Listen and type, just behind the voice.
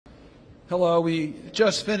Hello. We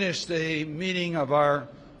just finished a meeting of our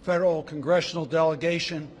federal congressional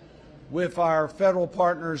delegation with our federal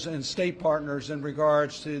partners and state partners in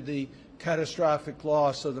regards to the catastrophic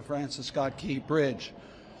loss of the Francis Scott Key Bridge.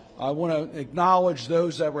 I want to acknowledge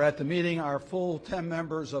those that were at the meeting. Our full 10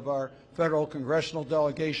 members of our federal congressional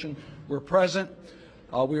delegation were present.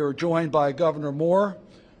 We were joined by Governor Moore.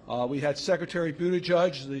 We had Secretary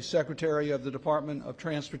Buttigieg, the Secretary of the Department of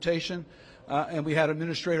Transportation, and we had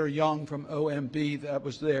Administrator Young from OMB that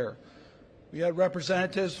was there. We had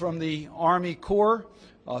representatives from the Army Corps.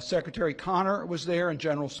 Secretary Connor was there and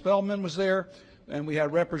General Spellman was there. And we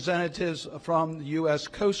had representatives from the U.S.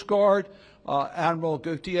 Coast Guard. Admiral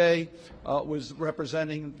Gautier was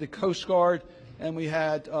representing the Coast Guard. And we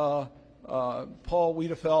had Paul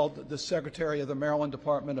Wiedefeld, the Secretary of the Maryland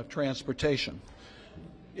Department of Transportation.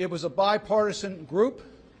 It was a bipartisan group,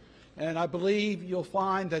 and I believe you'll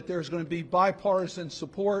find that there's going to be bipartisan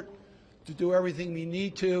support to do everything we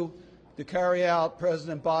need to carry out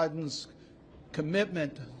President Biden's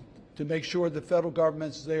commitment to make sure the federal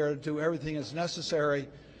government's there to do everything that's necessary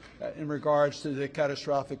in regards to the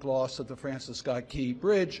catastrophic loss of the Francis Scott Key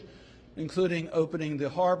Bridge, including opening the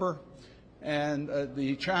harbor and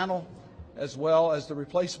the channel, as well as the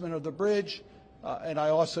replacement of the bridge. And I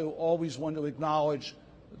also always want to acknowledge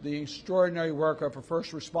the extraordinary work of our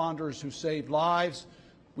first responders who saved lives.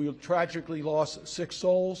 We tragically lost 6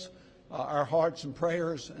 souls. Our hearts and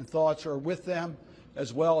prayers and thoughts are with them,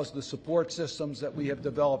 as well as the support systems that we have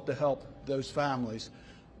developed to help those families.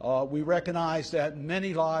 We recognize that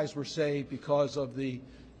many lives were saved because of the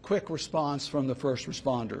quick response from the first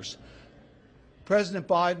responders. President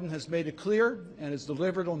Biden has made it clear and has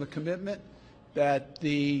delivered on the commitment that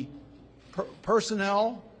the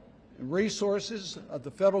personnel and resources of the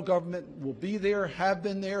federal government will be there, have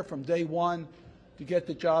been there from day one to get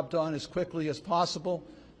the job done as quickly as possible,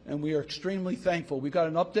 and we are extremely thankful. We got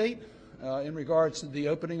an update in regards to the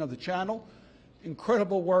opening of the channel.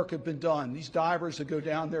 Incredible work has been done. These divers that go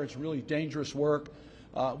down there, it's really dangerous work.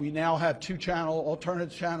 We now have 2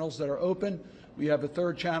 alternative channels that are open. We have a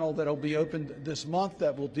 3rd channel that will be opened this month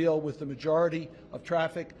that will deal with the majority of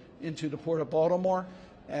traffic into the Port of Baltimore.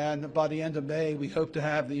 And by the end of May, we hope to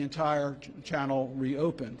have the entire channel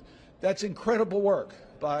reopened. That's incredible work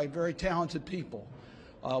by very talented people.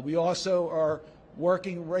 We also are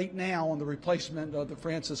working right now on the replacement of the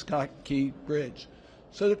Francis Scott Key Bridge.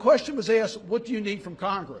 So the question was asked, what do you need from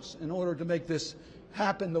Congress in order to make this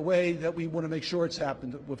happen the way that we want to make sure it's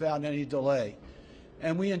happened without any delay?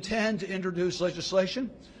 And we intend to introduce legislation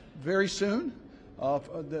very soon,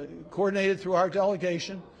 coordinated through our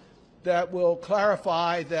delegation, that will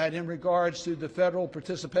clarify that in regards to the federal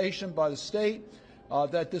participation by the state,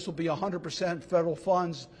 that this will be 100% federal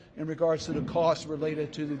funds in regards to the costs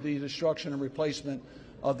related to the destruction and replacement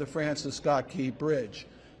of the Francis Scott Key Bridge.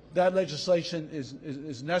 That legislation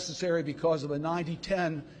is necessary because of a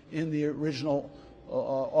 90-10 in the original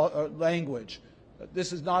language.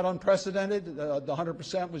 This is not unprecedented. The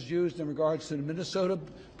 100% was used in regards to the Minnesota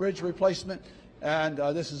bridge replacement, and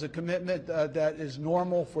this is a commitment that is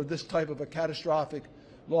normal for this type of a catastrophic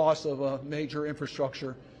loss of a major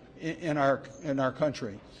infrastructure in our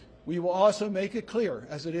country. We will also make it clear,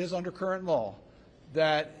 as it is under current law,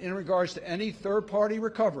 that in regards to any third-party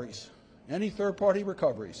recoveries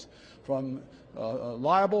from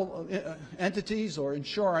liable entities or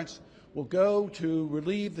insurance will go to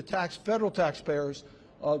relieve the federal taxpayers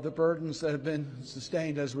of the burdens that have been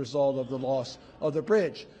sustained as a result of the loss of the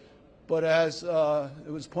bridge. But as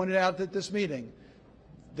it was pointed out at this meeting,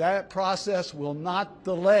 that process will not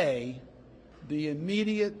delay the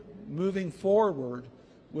immediate moving forward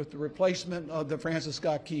with the replacement of the Francis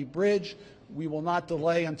Scott Key Bridge. We will not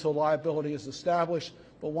delay until liability is established,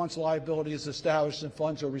 but once liability is established and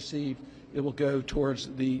funds are received, it will go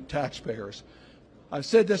towards the taxpayers. I've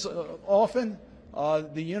said this often,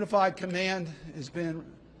 the Unified Command has been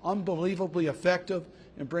unbelievably effective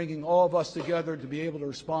in bringing all of us together to be able to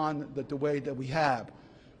respond the way that we have.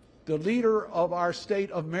 The leader of our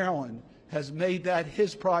state of Maryland has made that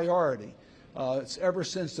his priority. Ever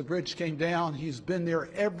since the bridge came down, he's been there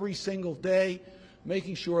every single day,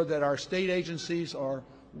 making sure that our state agencies are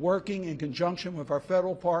working in conjunction with our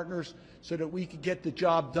federal partners so that we can get the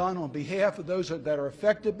job done on behalf of those that are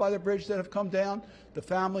affected by the bridge that have come down, the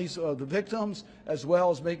families of the victims, as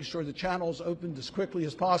well as making sure the channel is opened as quickly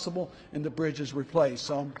as possible and the bridge is replaced.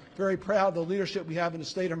 So I'm very proud of the leadership we have in the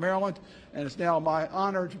state of Maryland, and it's now my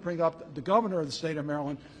honor to bring up the governor of the state of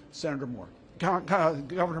Maryland, Senator Moore.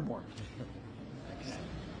 Governor Moore.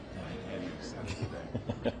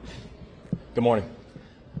 Good morning.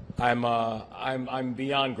 I'm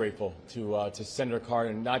beyond grateful to Senator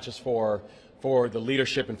Cardin, not just for the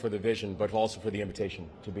leadership and for the vision, but also for the invitation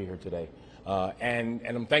to be here today. And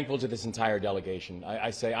I'm thankful to this entire delegation.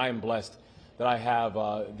 I say I am blessed that I have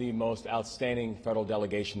the most outstanding federal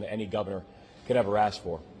delegation that any governor could ever ask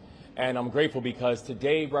for. And I'm grateful because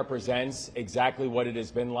today represents exactly what it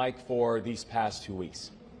has been like for these past 2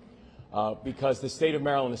 weeks. Because the state of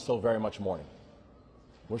Maryland is still very much mourning.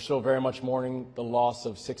 We're still very much mourning the loss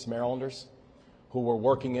of 6 Marylanders who were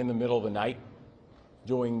working in the middle of the night,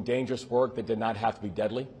 doing dangerous work that did not have to be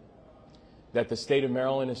deadly. That the state of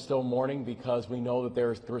Maryland is still mourning because we know that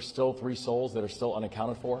there are still 3 souls that are still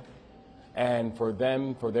unaccounted for. And for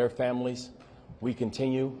them, for their families, we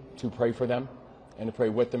continue to pray for them and to pray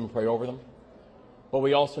with them and pray over them. But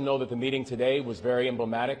we also know that the meeting today was very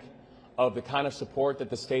emblematic of the kind of support that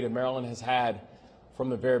the state of Maryland has had from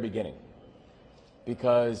the very beginning.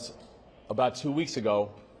 Because about 2 weeks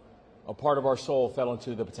ago, a part of our soul fell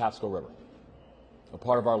into the Patapsco River, a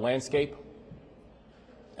part of our landscape,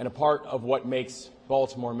 and a part of what makes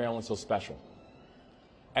Baltimore, Maryland so special.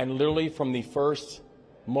 And literally from the first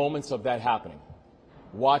moments of that happening,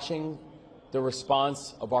 watching the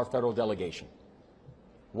response of our federal delegation,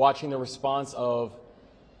 watching the response of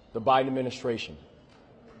the Biden administration,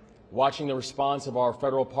 watching the response of our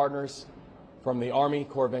federal partners from the Army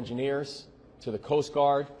Corps of Engineers to the Coast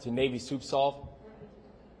Guard to Navy Soup Solve,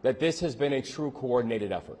 that this has been a true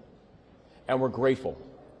coordinated effort. And we're grateful.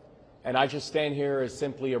 And I just stand here as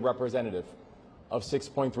simply a representative of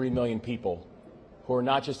 6.3 million people who are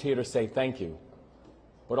not just here to say thank you,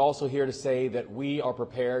 but also here to say that we are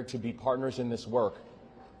prepared to be partners in this work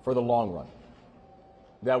for the long run.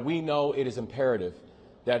 That we know it is imperative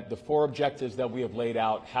that the 4 objectives that we have laid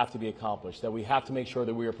out have to be accomplished, that we have to make sure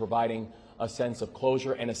that we are providing a sense of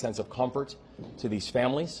closure and a sense of comfort to these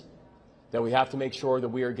families, that we have to make sure that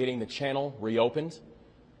we are getting the channel reopened,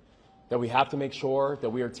 that we have to make sure that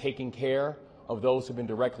we are taking care of those who have been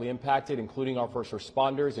directly impacted, including our first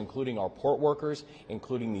responders, including our port workers,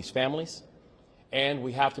 including these families, and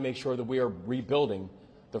we have to make sure that we are rebuilding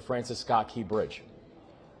the Francis Scott Key Bridge,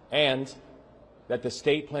 and that the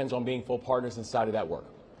state plans on being full partners inside of that work.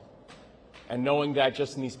 And knowing that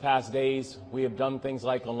just in these past days, we have done things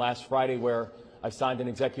like on last Friday where I signed an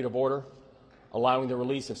executive order allowing the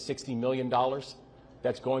release of $60 million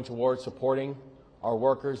that's going towards supporting our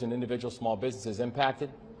workers and individual small businesses impacted.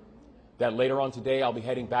 That later on today, I'll be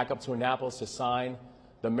heading back up to Annapolis to sign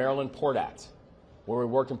the Maryland Port Act, where we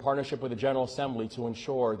worked in partnership with the General Assembly to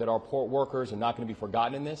ensure that our port workers are not going to be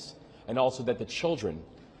forgotten in this, and also that the children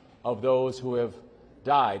of those who have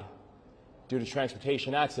died due to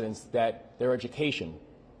transportation accidents, that their education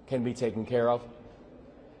can be taken care of.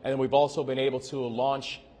 And then we've also been able to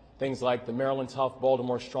launch things like the Maryland Tough,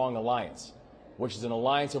 Baltimore Strong Alliance, which is an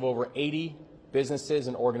alliance of over 80 businesses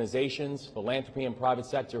and organizations, philanthropy and private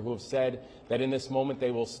sector, who have said that in this moment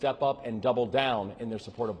they will step up and double down in their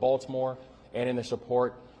support of Baltimore and in their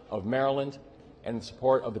support of Maryland and the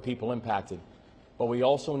support of the people impacted. But we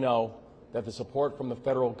also know that the support from the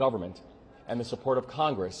federal government and the support of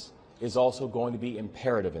Congress is also going to be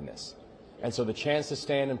imperative in this. And so the chance to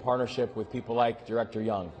stand in partnership with people like Director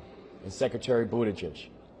Young and Secretary Buttigieg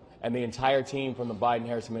and the entire team from the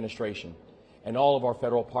Biden-Harris administration and all of our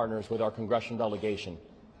federal partners with our congressional delegation,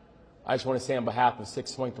 I just want to say on behalf of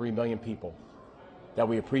 6.3 million people that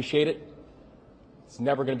we appreciate it. It's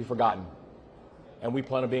never going to be forgotten. And we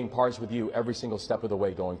plan on being partners with you every single step of the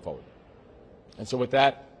way going forward. And so with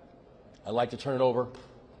that, I'd like to turn it over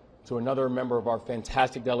to another member of our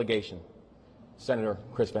fantastic delegation, Senator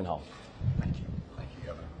Chris Van Hollen. Thank you. Thank you,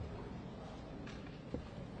 Governor.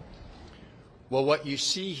 Well, what you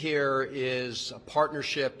see here is a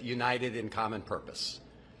partnership united in common purpose.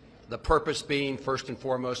 The purpose being, first and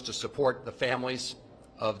foremost, to support the families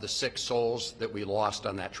of the 6 souls that we lost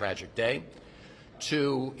on that tragic day,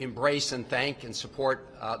 to embrace and thank and support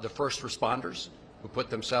the first responders who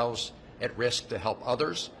put themselves at risk to help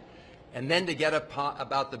others, and then to get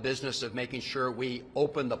about the business of making sure we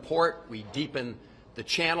open the port, we deepen the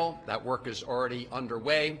channel. That work is already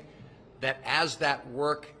underway. That as that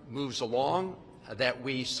work moves along, that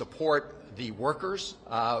we support the workers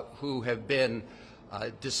who have been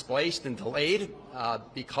displaced and delayed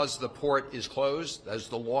because the port is closed, as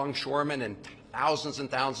the longshoremen and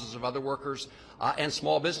thousands of other workers and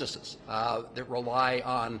small businesses that rely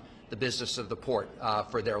on the business of the port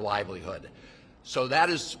for their livelihood. So that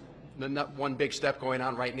is one big step going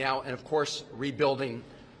on right now, and of course rebuilding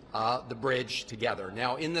the bridge together.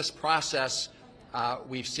 Now in this process,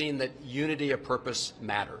 we've seen that unity of purpose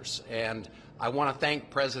matters, and I want to thank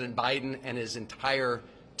President Biden and his entire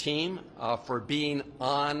team for being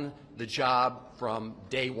on the job from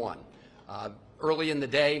day one. Early in the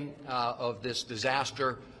day of this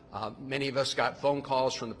disaster, many of us got phone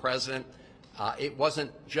calls from the President. It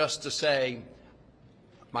wasn't just to say,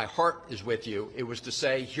 my heart is with you. It was to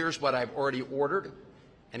say, here's what I've already ordered.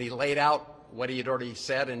 And he laid out what he had already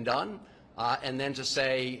said and done. And then to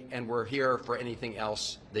say, and we're here for anything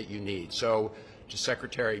else that you need. So to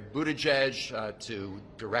Secretary Buttigieg, to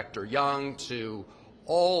Director Young, to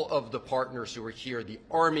all of the partners who are here, the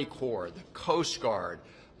Army Corps, the Coast Guard,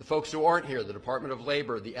 the folks who aren't here, the Department of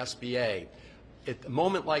Labor, the SBA. At a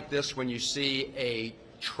moment like this, when you see a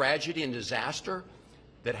tragedy and disaster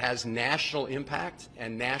that has national impact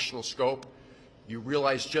and national scope, you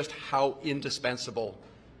realize just how indispensable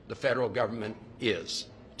the federal government is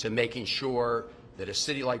to making sure that a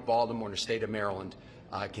city like Baltimore and the state of Maryland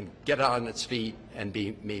can get on its feet and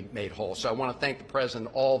be made whole. So I want to thank the President,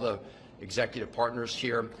 all the executive partners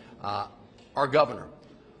here, our governor.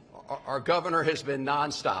 Our governor has been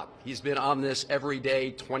nonstop. He's been on this every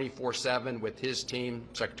day, 24/7 with his team.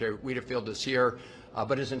 Secretary Wedefield is here,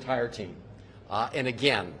 but his entire team. And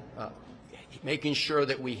again, making sure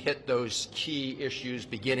that we hit those key issues,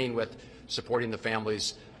 beginning with supporting the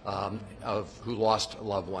families who lost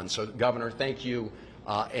loved ones. So, Governor, thank you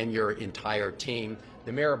and your entire team.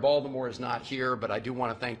 The Mayor of Baltimore is not here, but I do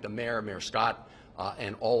want to thank the Mayor, Mayor Scott,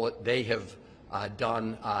 and all that they have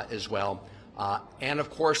done as well. And of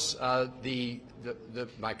course,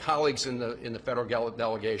 my colleagues in the federal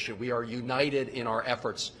delegation, we are united in our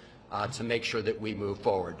efforts to make sure that we move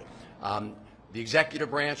forward. The executive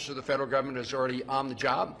branch of the federal government is already on the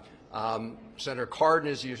job. Senator Cardin,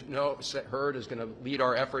 as you heard, is going to lead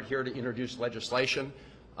our effort here to introduce legislation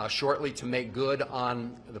shortly to make good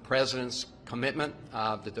on the President's commitment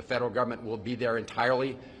that the federal government will be there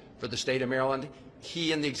entirely for the state of Maryland.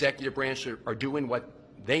 He and the executive branch are doing what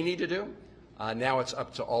they need to do. Now it's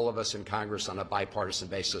up to all of us in Congress on a bipartisan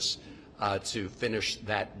basis to finish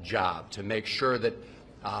that job, to make sure that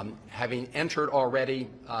having entered already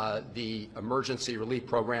the emergency relief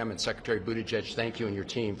program, and Secretary Buttigieg, thank you and your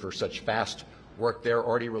team for such fast work there,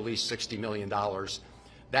 already released $60 million.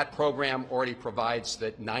 That program already provides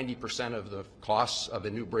that 90% of the costs of a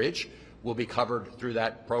new bridge will be covered through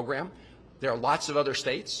that program. There are lots of other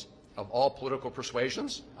states of all political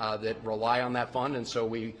persuasions that rely on that fund, and so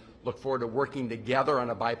we look forward to working together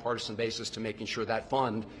on a bipartisan basis to making sure that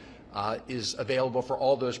fund is available for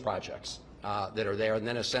all those projects that are there. And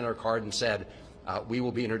then, as Senator Cardin said, we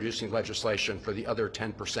will be introducing legislation for the other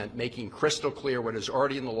 10%, making crystal clear what is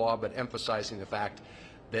already in the law, but emphasizing the fact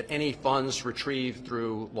that any funds retrieved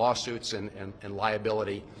through lawsuits and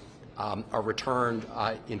liability are returned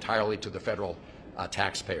entirely to the federal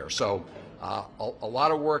taxpayer. So a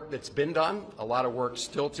lot of work that's been done, a lot of work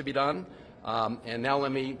still to be done. And now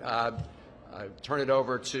let me turn it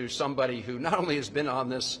over to somebody who not only has been on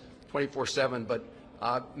this 24/7, but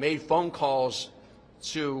made phone calls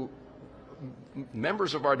to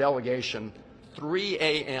members of our delegation 3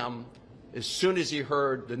 a.m. as soon as he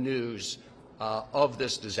heard the news of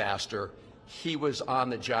this disaster. He was on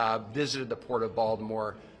the job, visited the Port of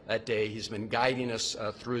Baltimore that day. He's been guiding us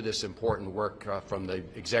through this important work from the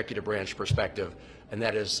executive branch perspective, and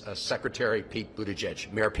that is Secretary Pete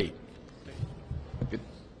Buttigieg. Mayor Pete.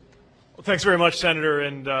 Well, thanks very much, Senator,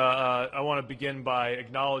 and I want to begin by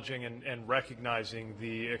acknowledging and recognizing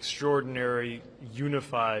the extraordinary,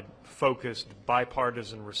 unified, focused,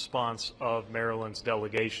 bipartisan response of Maryland's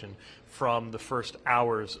delegation from the first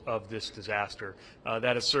hours of this disaster.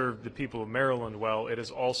 That has served the people of Maryland well. It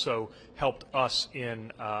has also helped us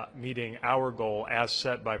in meeting our goal as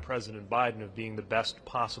set by President Biden of being the best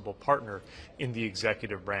possible partner in the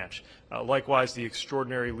executive branch. Likewise, the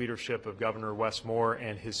extraordinary leadership of Governor Wes Moore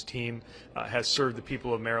and his team has served the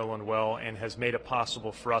people of Maryland well and has made it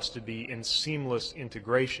possible for us to be in seamless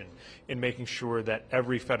integration in making sure that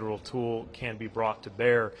every federal tool can be brought to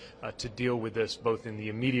bear to deal with this both in the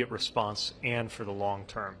immediate response and for the long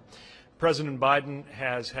term. President Biden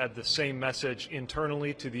has had the same message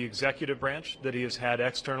internally to the executive branch that he has had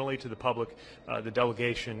externally to the public, the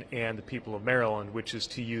delegation, and the people of Maryland, which is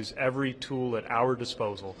to use every tool at our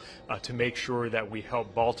disposal to make sure that we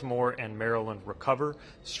help Baltimore and Maryland recover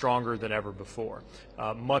stronger than ever before.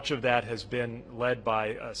 Much of that has been led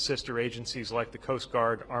by sister agencies like the Coast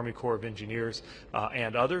Guard, Army Corps of Engineers,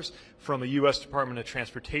 and others. From a U.S. Department of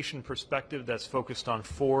Transportation perspective, that's focused on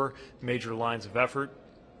 4 major lines of effort: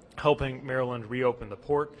 helping Maryland reopen the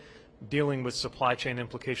port, dealing with supply chain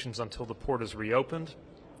implications until the port is reopened,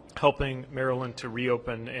 helping Maryland to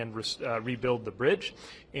reopen and rebuild the bridge,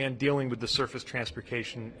 and dealing with the surface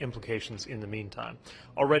transportation implications in the meantime.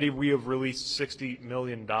 Already we have released $60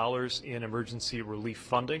 million in emergency relief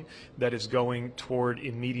funding that is going toward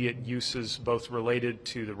immediate uses both related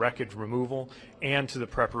to the wreckage removal and to the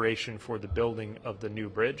preparation for the building of the new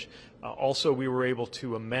bridge. Also, we were able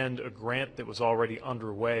to amend a grant that was already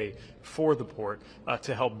underway for the port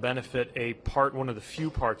to help benefit one of the few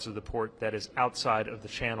parts of the port that is outside of the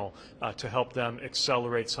channel, to help them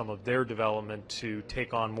accelerate some of their development to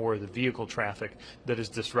take on more of the vehicle traffic that is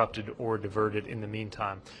disrupted or diverted in the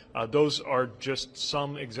meantime. Those are just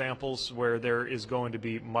some examples where there is going to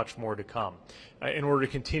be much more to come. In order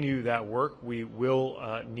to continue that work, we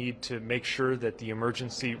will need to make sure that the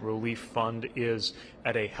emergency relief fund is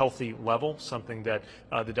at a healthy level, something that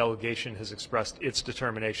the delegation has expressed its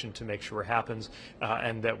determination to make sure happens,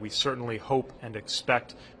 and that we certainly hope and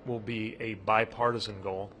expect will be a bipartisan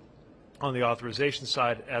goal. On the authorization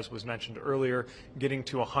side, as was mentioned earlier, getting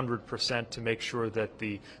to 100% to make sure that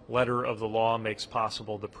the letter of the law makes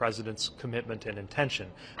possible the President's commitment and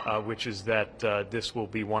intention, which is that this will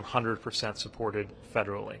be 100% supported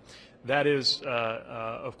federally. That is,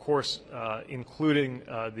 of course, including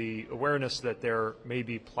the awareness that there may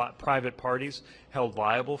be private parties held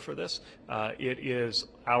liable for this. It is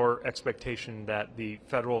our expectation that the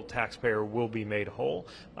federal taxpayer will be made whole,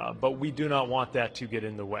 but we do not want that to get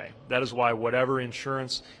in the way. That is why whatever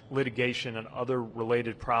insurance, litigation, and other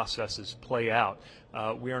related processes play out,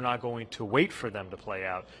 we are not going to wait for them to play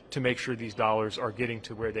out to make sure these dollars are getting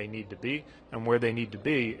to where they need to be, and where they need to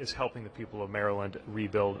be is helping the people of Maryland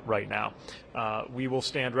rebuild right now. We will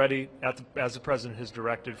stand ready, as the President has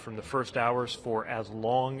directed, from the first hours for as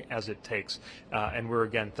long as it takes, and we're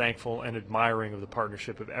again thankful and admiring of the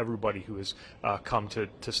partnership of everybody who has come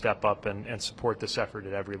to step up and support this effort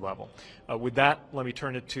at every level. With that, let me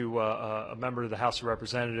turn it to a member of the House of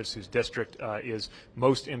Representatives whose district is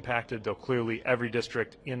most impacted, though clearly every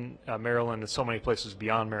district in Maryland and so many places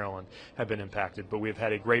beyond Maryland have been impacted. But we've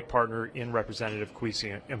had a great partner in Representative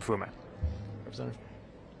Kwesi Mfume. Representative.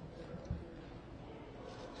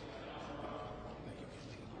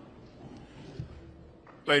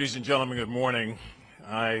 Ladies and gentlemen, good morning.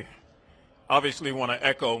 I obviously want to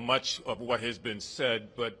echo much of what has been said,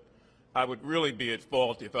 but I would really be at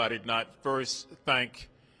fault if I did not first thank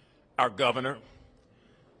our governor,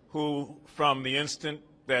 who from the instant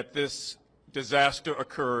that this disaster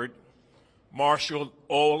occurred, marshaled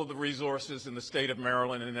all of the resources in the state of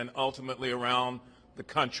Maryland and then ultimately around the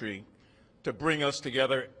country to bring us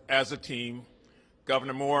together as a team.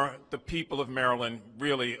 Governor Moore, the people of Maryland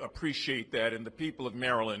really appreciate that, and the people of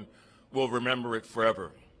Maryland will remember it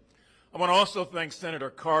forever. I want to also thank Senator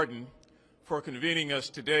Cardin for convening us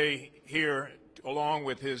today here, along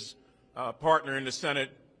with his partner in the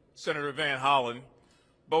Senate, Senator Van Hollen,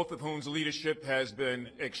 both of whom's leadership has been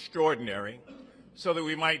extraordinary, so that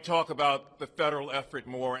we might talk about the federal effort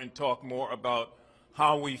more and talk more about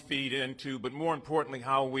how we feed into, but more importantly,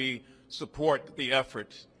 how we support the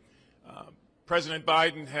effort. President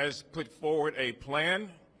Biden has put forward a plan.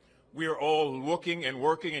 We are all looking and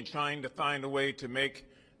working and trying to find a way to make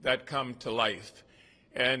that come to life.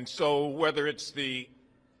 And so whether it's the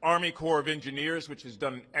Army Corps of Engineers, which has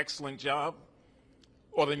done an excellent job,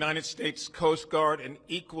 or the United States Coast Guard, an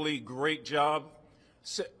equally great job,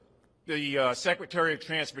 the Secretary of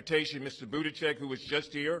Transportation, Mr. Buttigieg, who was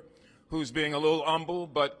just here, who's being a little humble,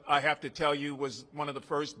 but I have to tell you was one of the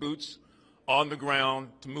first boots on the ground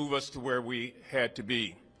to move us to where we had to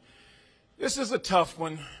be. This is a tough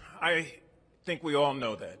one. I think we all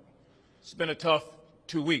know that. It's been a tough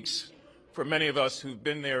 2 weeks for many of us who've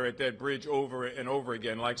been there at that bridge over and over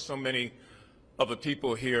again, like so many of the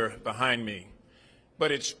people here behind me.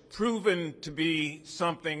 But it's proven to be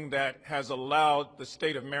something that has allowed the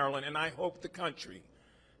state of Maryland, and I hope the country,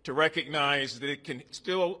 to recognize that it can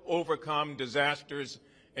still overcome disasters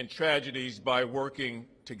and tragedies by working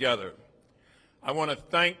together. I want to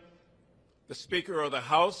thank the Speaker of the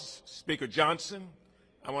House, Speaker Johnson.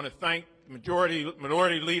 I want to thank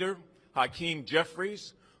Minority Leader Hakeem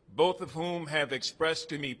Jeffries, both of whom have expressed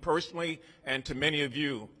to me personally and to many of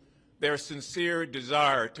you their sincere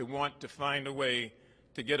desire to want to find a way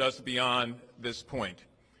to get us beyond this point.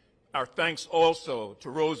 Our thanks also to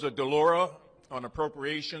Rosa DeLauro on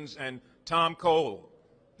Appropriations and Tom Cole,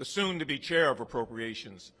 the soon-to-be Chair of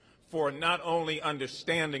Appropriations, for not only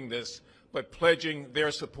understanding this, but pledging their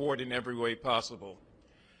support in every way possible.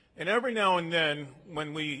 And every now and then,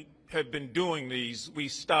 when we have been doing these, we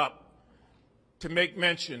stop to make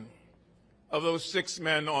mention of those 6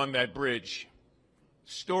 men on that bridge,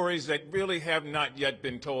 stories that really have not yet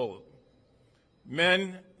been told.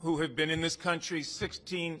 Men who have been in this country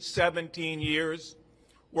 16, 17 years,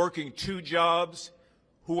 working 2 jobs,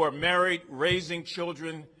 who are married, raising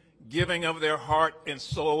children, giving of their heart and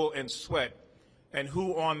soul and sweat, and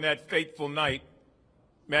who on that fateful night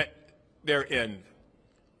met their end.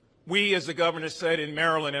 We, as the governor said in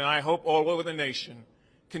Maryland, and I hope all over the nation,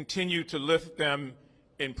 continue to lift them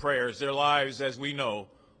in prayers. Their lives, as we know,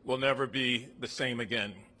 will never be the same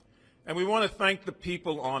again. And we want to thank the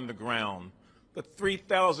people on the ground, the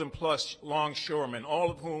 3,000 plus longshoremen,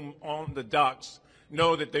 all of whom on the docks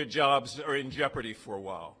know that their jobs are in jeopardy for a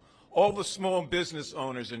while. All the small business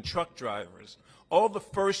owners and truck drivers, all the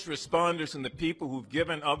first responders and the people who've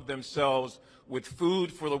given of themselves with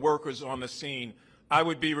food for the workers on the scene. I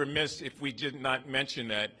would be remiss if we did not mention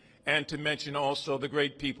that, and to mention also the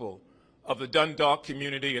great people of the Dundalk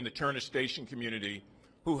community and the Turner Station community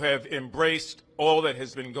who have embraced all that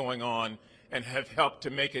has been going on and have helped to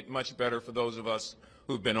make it much better for those of us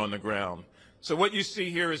who've been on the ground. So what you see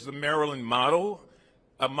here is the Maryland model,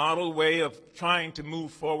 a model way of trying to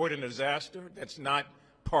move forward in a disaster that's not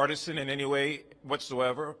partisan in any way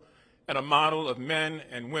whatsoever, and a model of men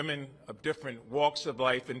and women of different walks of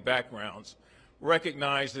life and backgrounds,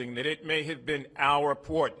 recognizing that it may have been our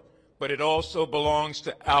port, but it also belongs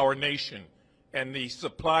to our nation, and the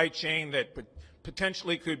supply chain that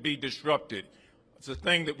potentially could be disrupted. It's a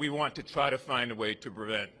thing that we want to try to find a way to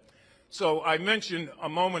prevent. So I mentioned a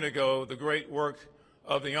moment ago the great work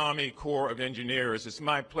of the Army Corps of Engineers. It's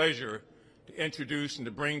my pleasure to introduce and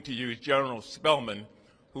to bring to you General Spellman,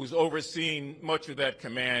 who's overseen much of that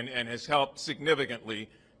command and has helped significantly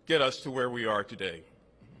get us to where we are today.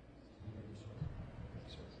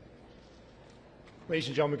 Ladies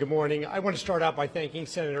and gentlemen, good morning. I want to start out by thanking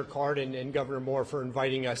Senator Cardin and Governor Moore for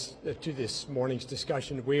inviting us to this morning's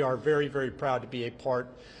discussion. We are very, very proud to be a part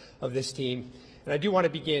of this team. And I do want to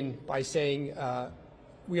begin by saying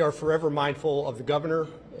we are forever mindful of the Governor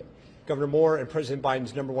Moore, and President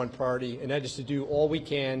Biden's #1 priority, and that is to do all we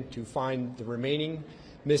can to find the remaining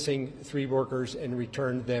missing 3 workers and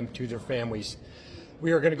return them to their families.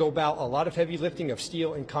 We are going to go about a lot of heavy lifting of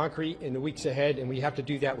steel and concrete in the weeks ahead, and we have to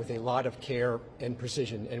do that with a lot of care and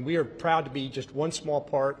precision. And we are proud to be just one small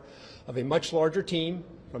part of a much larger team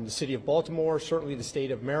from the city of Baltimore, certainly the state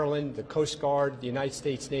of Maryland, the Coast Guard, the United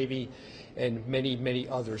States Navy, and many, many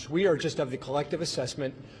others. We are just of the collective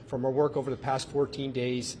assessment from our work over the past 14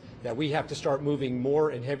 days that we have to start moving more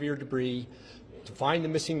and heavier debris to find the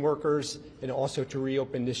missing workers and also to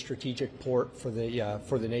reopen this strategic port for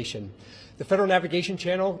the nation. The Federal Navigation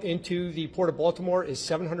Channel into the Port of Baltimore is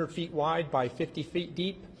 700 feet wide by 50 feet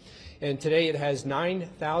deep, and today it has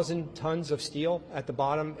 9,000 tons of steel at the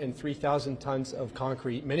bottom and 3,000 tons of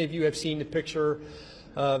concrete. Many of you have seen the picture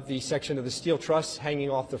of the section of the steel truss hanging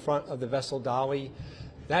off the front of the vessel dolly.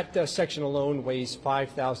 That section alone weighs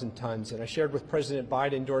 5,000 tons, and I shared with President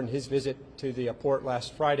Biden during his visit to the port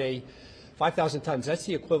last Friday, 5,000 tons, that's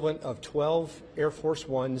the equivalent of 12 Air Force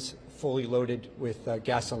Ones fully loaded with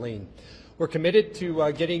gasoline. We're committed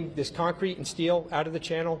to getting this concrete and steel out of the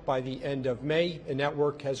channel by the end of May, and that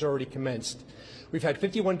work has already commenced. We've had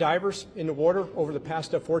 51 divers in the water over the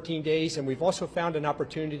past 14 days, and we've also found an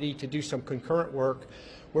opportunity to do some concurrent work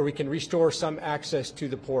where we can restore some access to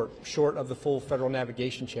the port short of the full Federal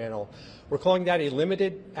Navigation Channel. We're calling that a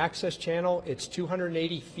limited access channel. It's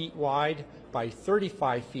 280 feet wide by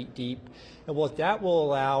 35 feet deep, and what that will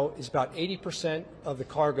allow is about 80% of the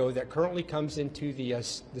cargo that currently comes into the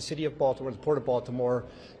city of Baltimore, the Port of Baltimore,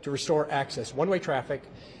 to restore access, one-way traffic,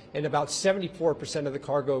 and about 74% of the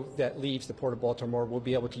cargo that leaves the Port of Baltimore will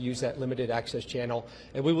be able to use that limited access channel,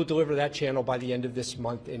 and we will deliver that channel by the end of this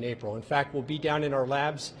month in April. In fact, we'll be down in our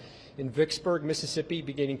labs in Vicksburg, Mississippi,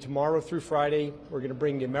 beginning tomorrow through Friday. We're going to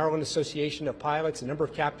bring the Maryland Association of Pilots, a number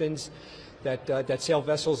of captains that sail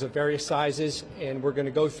vessels of various sizes, and we're going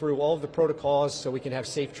to go through all of the protocols so we can have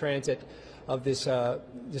safe transit of this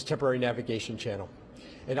temporary navigation channel.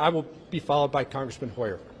 And I will be followed by Congressman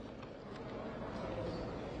Hoyer.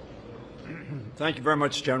 Thank you very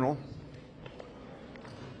much, General.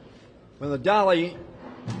 When the dolly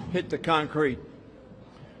hit the concrete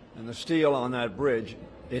and the steel on that bridge,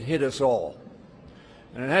 it hit us all.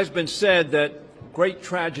 And it has been said that great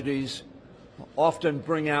tragedies often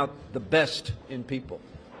bring out the best in people,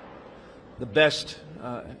 the best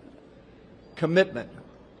commitment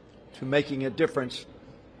to making a difference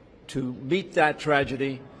to meet that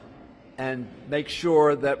tragedy and make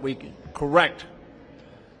sure that we correct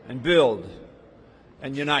and build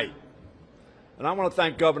and unite. And I want to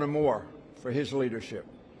thank Governor Moore for his leadership.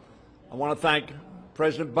 I want to thank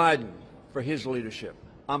President Biden for his leadership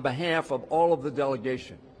on behalf of all of the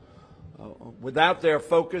delegation. Without their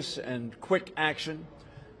focus and quick action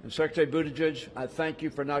And Secretary Buttigieg, I thank you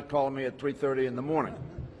for not calling me at 3:30 in the morning.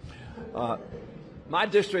 My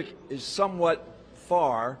district is somewhat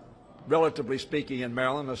far, relatively speaking, in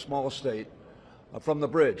Maryland, a small state, from the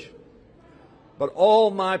bridge. But all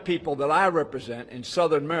my people that I represent in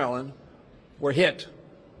southern Maryland were hit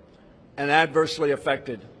and adversely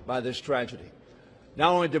affected by this tragedy.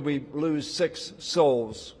 Not only did we lose 6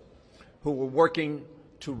 souls who were working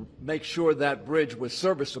to make sure that bridge was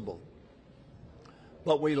serviceable,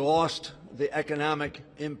 but we lost the economic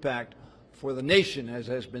impact for the nation, as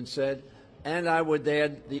has been said, and I would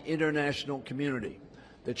add the international community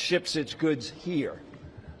that ships its goods here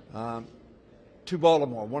to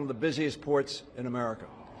Baltimore, one of the busiest ports in America.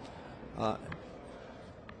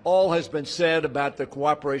 All has been said about the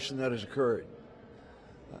cooperation that has occurred.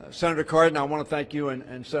 Senator Cardin, I want to thank you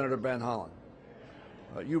and Senator Van Hollen.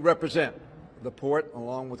 You represent the port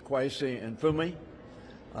along with Kwesi and Fumi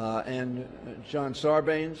and John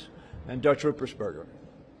Sarbanes and Dutch Ruppersberger.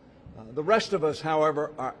 The rest of us,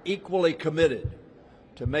 however, are equally committed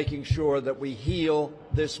to making sure that we heal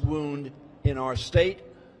this wound in our state,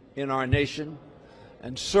 in our nation,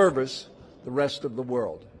 and service the rest of the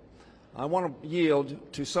world. I want to yield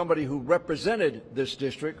to somebody who represented this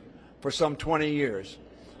district for some 20 years,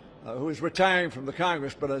 who is retiring from the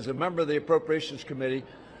Congress, but as a member of the Appropriations Committee,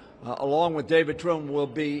 along with David Trum, will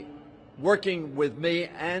be working with me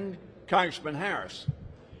and Congressman Harris.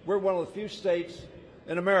 We're one of the few states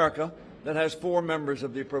in America that has 4 members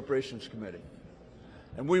of the Appropriations Committee.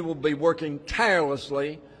 And we will be working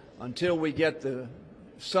tirelessly until we get the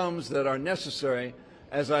sums that are necessary,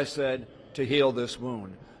 as I said, to heal this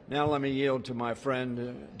wound. Now let me yield to my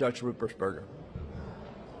friend, Dutch Ruppersberger.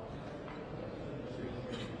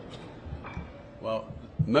 Well,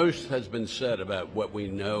 most has been said about what we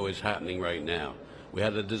know is happening right now. We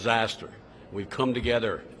had a disaster. We've come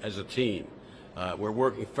together as a team. We're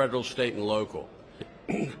working federal, state, and local.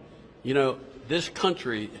 You know, this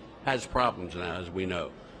country has problems now, as we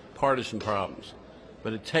know, partisan problems.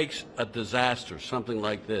 But it takes a disaster, something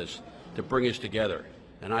like this, to bring us together.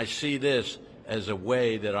 And I see this as a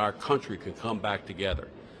way that our country can come back together.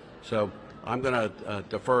 So I'm going to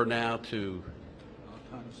defer now to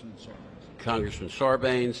Congressman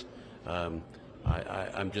Sarbanes.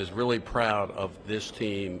 I'm just really proud of this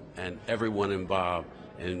team and everyone involved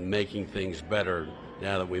in making things better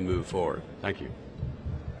now that we move forward. Thank you.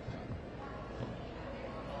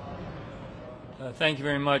 Thank you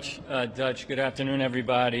very much, Dutch. Good afternoon,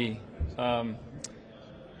 everybody. I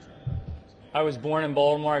was born in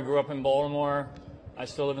Baltimore. I grew up in Baltimore. I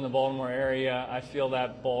still live in the Baltimore area. I feel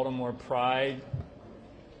that Baltimore pride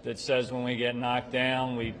that says when we get knocked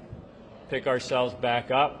down, we pick ourselves back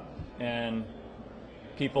up, and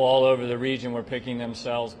people all over the region were picking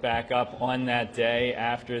themselves back up on that day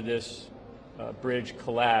after this bridge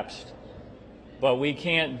collapsed. But we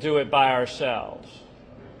can't do it by ourselves.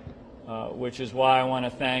 Which is why I want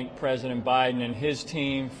to thank President Biden and his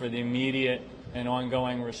team for the immediate and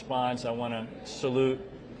ongoing response. I want to salute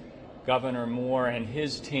Governor Moore and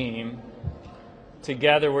his team.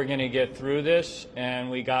 Together we're going to get through this,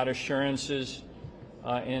 and we got assurances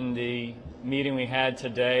in the meeting we had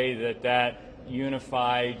today that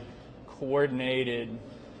unified, coordinated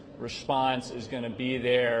response is going to be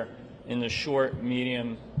there in the short,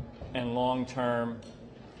 medium, and long term.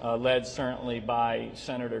 Led certainly by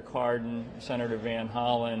Senator Cardin, Senator Van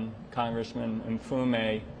Hollen, Congressman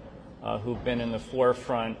Mfume, who've been in the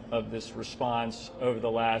forefront of this response over the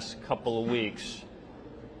last couple of weeks.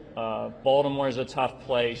 Baltimore is a tough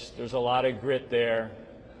place. There's a lot of grit there,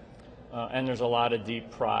 and there's a lot of deep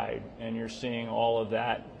pride, and you're seeing all of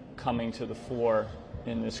that coming to the fore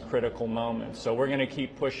in this critical moment. So we're going to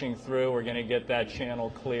keep pushing through. We're going to get that channel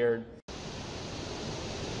cleared.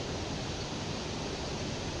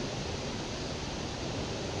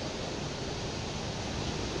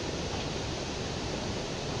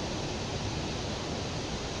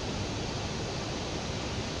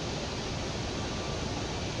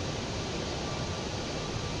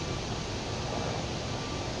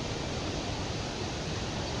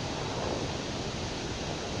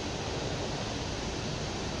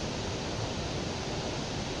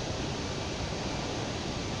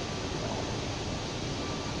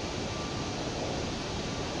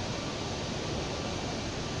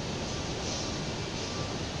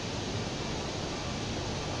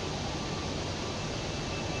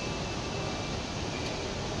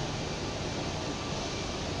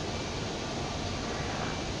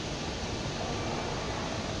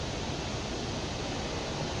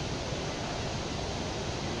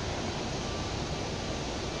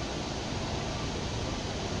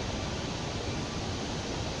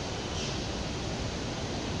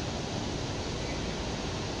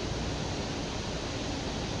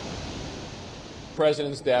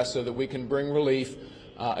 President's desk so that we can bring relief,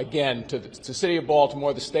 again, to the City of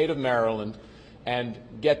Baltimore, the State of Maryland, and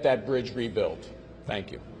get that bridge rebuilt.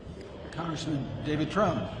 Thank you. Congressman David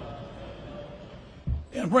Trone.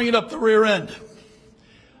 And bring it up the rear end.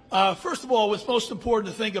 First of all, what's most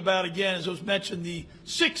important to think about, again, as was mentioned, the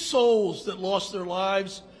 6 souls that lost their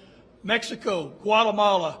lives: Mexico,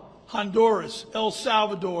 Guatemala, Honduras, El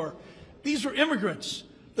Salvador. These are immigrants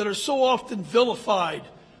that are so often vilified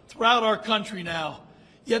throughout our country now,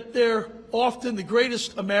 yet they're often the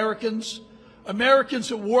greatest Americans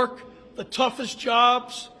that work the toughest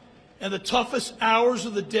jobs and the toughest hours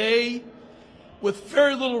of the day with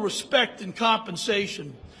very little respect and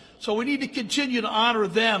compensation. So we need to continue to honor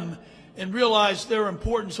them and realize their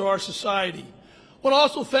importance to our society. I want to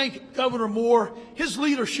also thank Governor Moore, his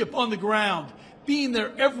leadership on the ground, being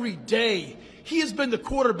there every day. He has been the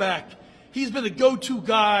quarterback. He's been the go-to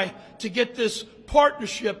guy to get this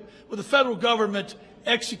partnership with the federal government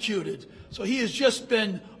executed. So he has just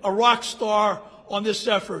been a rock star on this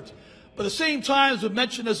effort. But at the same time, as I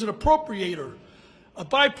mentioned, as an appropriator, a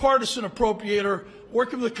bipartisan appropriator,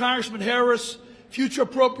 working with Congressman Harris, future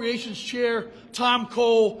appropriations chair Tom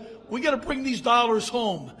Cole, we got to bring these dollars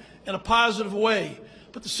home in a positive way.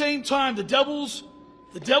 But at the same time, the devil's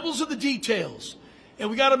are the details, and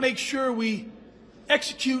we got to make sure we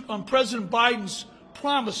execute on President Biden's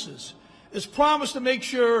promises. His promise to make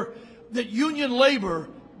sure that union labor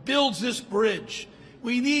builds this bridge.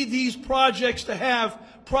 We need these projects to have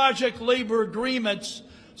project labor agreements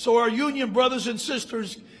so our union brothers and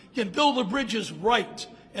sisters can build the bridges right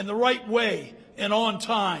and the right way and on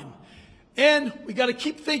time. And we got to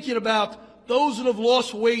keep thinking about those that have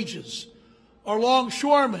lost wages, our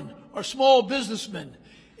longshoremen, our small businessmen.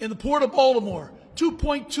 In the Port of Baltimore,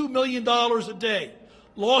 $2.2 million a day,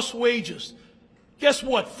 lost wages. Guess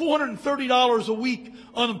what? $430 a week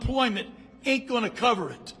unemployment ain't going to cover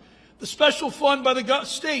it. The special fund by the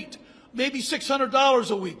state, maybe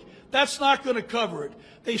 $600 a week. That's not going to cover it.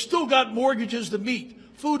 They still got mortgages to meet,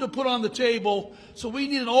 food to put on the table. So we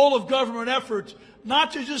need an all-of-government effort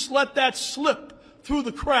not to just let that slip through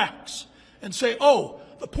the cracks and say, oh,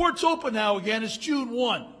 the port's open now again. It's June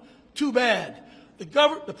 1. Too bad.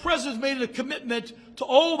 The President's made a commitment to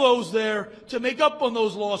all those there to make up on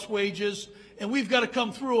those lost wages, and we've got to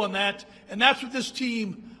come through on that, and that's what this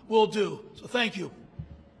team will do. So thank you.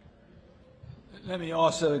 Let me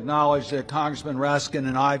also acknowledge that Congressman Raskin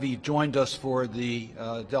and Ivey joined us for the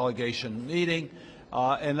delegation meeting.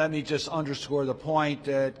 And let me just underscore the point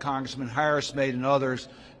that Congressman Harris made and others,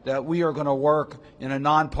 that we are going to work in a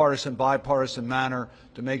nonpartisan, bipartisan manner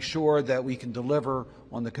to make sure that we can deliver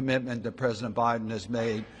on the commitment that President Biden has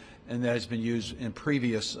made and that has been used in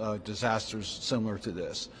previous disasters similar to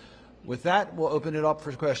this. With that, we'll open it up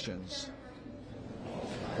for questions.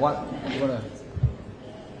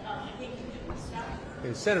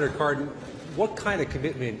 Senator Cardin, what kind of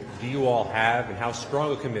commitment do you all have, and how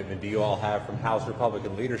strong a commitment do you all have from House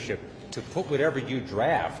Republican leadership to put whatever you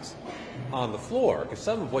draft on the floor? Because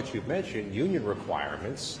some of what you've mentioned, union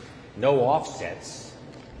requirements, no offsets,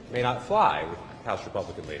 may not fly with House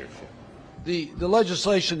Republican leadership. The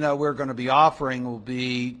legislation that we're going to be offering will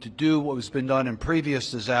be to do what has been done in previous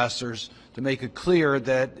disasters, to make it clear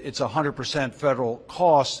that it's 100% federal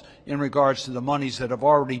cost in regards to the monies that have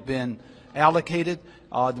already been allocated.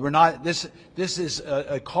 This is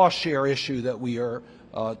a cost share issue that we are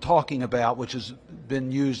talking about, which has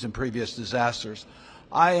been used in previous disasters.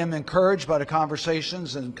 I am encouraged by the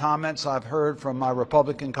conversations and comments I've heard from my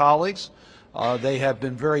Republican colleagues. They have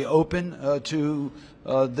been very open to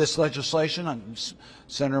this legislation.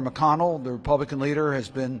 Senator McConnell, the Republican leader, has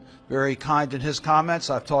been very kind in his comments.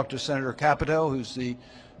 I've talked to Senator Capito, who's the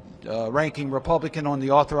ranking Republican on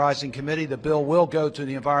the authorizing committee. The bill will go to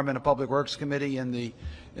the Environment and Public Works Committee in the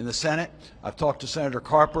Senate. I've talked to Senator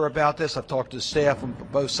Carper about this. I've talked to the staff on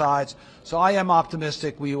both sides. So I am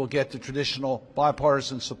optimistic we will get the traditional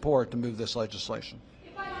bipartisan support to move this legislation.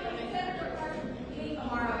 If I could, Senator Carter,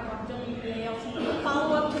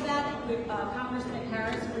 follow up to that with Congressman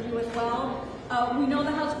Harris for you as well. We know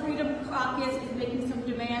the House Freedom Caucus is making some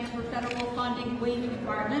demands for federal funding, waiving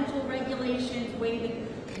environmental regulations, waiving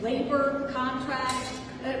labor contracts.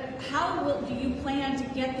 How do you plan to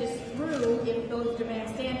get this through if those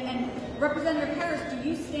demands stand? And Representative Harris, do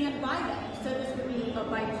you stand by that? You said this would be a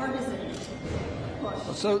bipartisan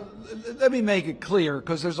push. So let me make it clear,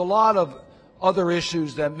 because there's a lot of other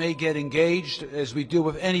issues that may get engaged, as we do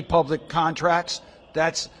with any public contracts.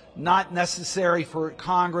 That's not necessary for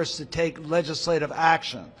Congress to take legislative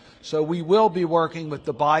action. So we will be working with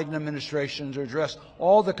the Biden administration to address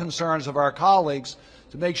all the concerns of our colleagues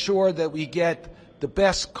to make sure that we get the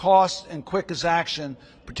best cost and quickest action,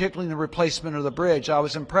 particularly in the replacement of the bridge. I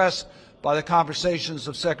was impressed by the conversations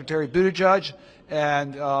of Secretary Buttigieg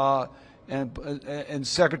and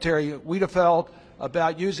Secretary Wiedefeld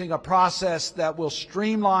about using a process that will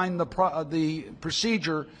streamline the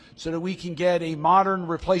procedure so that we can get a modern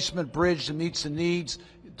replacement bridge that meets the needs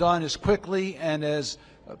done as quickly and as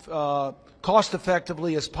cost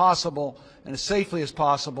effectively as possible and as safely as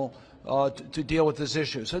possible to deal with this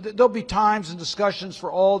issue. So there'll be times and discussions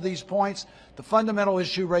for all these points. The fundamental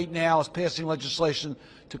issue right now is passing legislation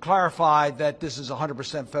to clarify that this is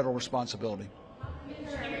 100% federal responsibility. Do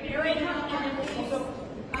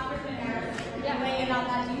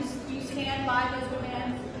you stand by those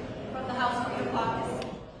demands from the House Freedom Caucus?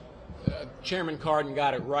 Chairman Cardin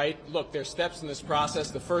got it right. Look, there's steps in this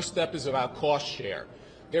process. The first step is about cost share.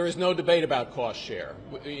 There is no debate about cost share.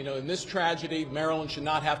 You know, in this tragedy, Maryland should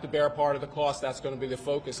not have to bear part of the cost. That's going to be the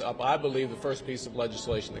focus of, I believe, the first piece of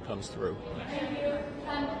legislation that comes through. Thank you.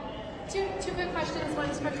 Two quick questions. One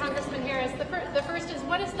is for Congressman Harris. The first is,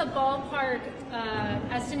 what is the ballpark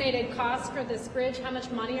estimated cost for this bridge? How much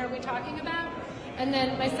money are we talking about? And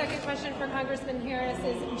then my second question for Congressman Harris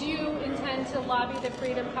is, do you intend to lobby the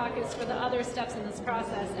Freedom Caucus for the other steps in this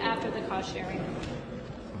process after the cost sharing?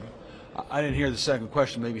 I didn't hear the second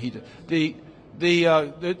question. Maybe he did.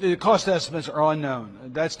 The cost estimates are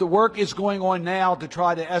unknown. That's the work is going on now to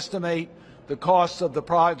try to estimate the costs of the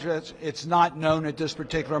projects. It's not known at this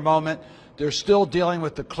particular moment. They're still dealing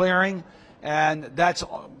with the clearing, and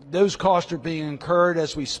those costs are being incurred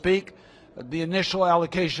as we speak. The initial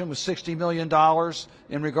allocation was $60 million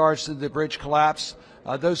in regards to the bridge collapse.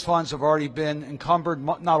 Those funds have already been encumbered,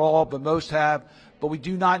 not all, but most have, but we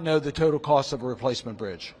do not know the total cost of a replacement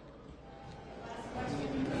bridge.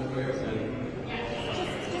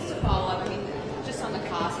 Just to follow up, I mean, just on the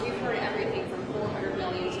cost, we've heard everything from $400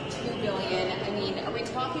 million to $2 billion. I mean, are we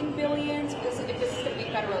talking billions? If this is going to be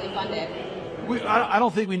federally funded? I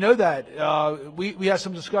don't think we know that. We had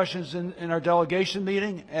some discussions in our delegation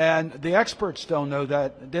meeting, and the experts don't know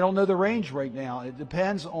that. They don't know the range right now. It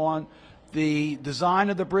depends on the design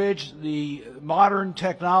of the bridge, the modern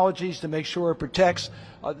technologies to make sure it protects.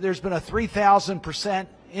 There's been a 3,000%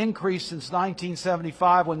 increase since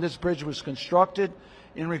 1975 when this bridge was constructed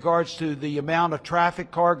in regards to the amount of traffic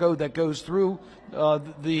cargo that goes through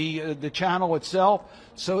the channel itself.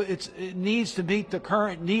 So it needs to meet the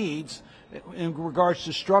current needs in regards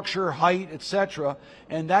to structure, height, etc.,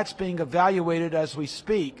 and that's being evaluated as we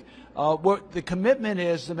speak. What the commitment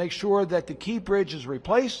is to make sure that the key bridge is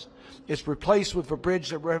replaced. It's replaced with a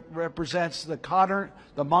bridge that represents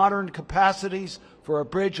the modern capacities for a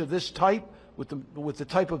bridge of this type, with the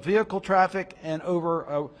type of vehicle traffic and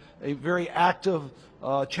over a very active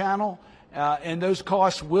channel. And those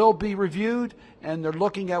costs will be reviewed, and they're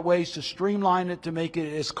looking at ways to streamline it to make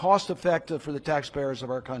it as cost effective for the taxpayers of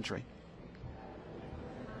our country.